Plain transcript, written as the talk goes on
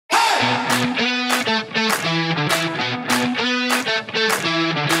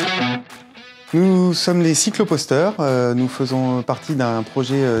Nous sommes les Cycloposteurs. Nous faisons partie d'un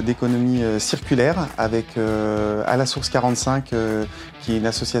projet d'économie circulaire avec à la source 45, qui est une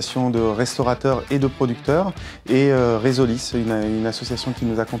association de restaurateurs et de producteurs, et Résolis, une association qui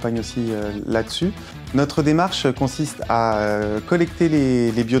nous accompagne aussi là-dessus. Notre démarche consiste à collecter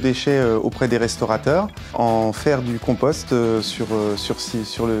les biodéchets auprès des restaurateurs, en faire du compost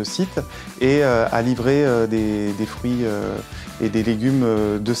sur le site et à livrer des fruits et des légumes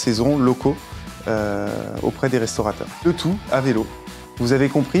de saison locaux auprès des restaurateurs. Le tout à vélo. Vous avez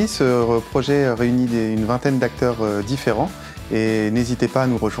compris, ce projet réunit une vingtaine d'acteurs différents et n'hésitez pas à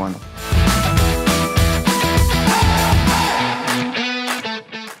nous rejoindre.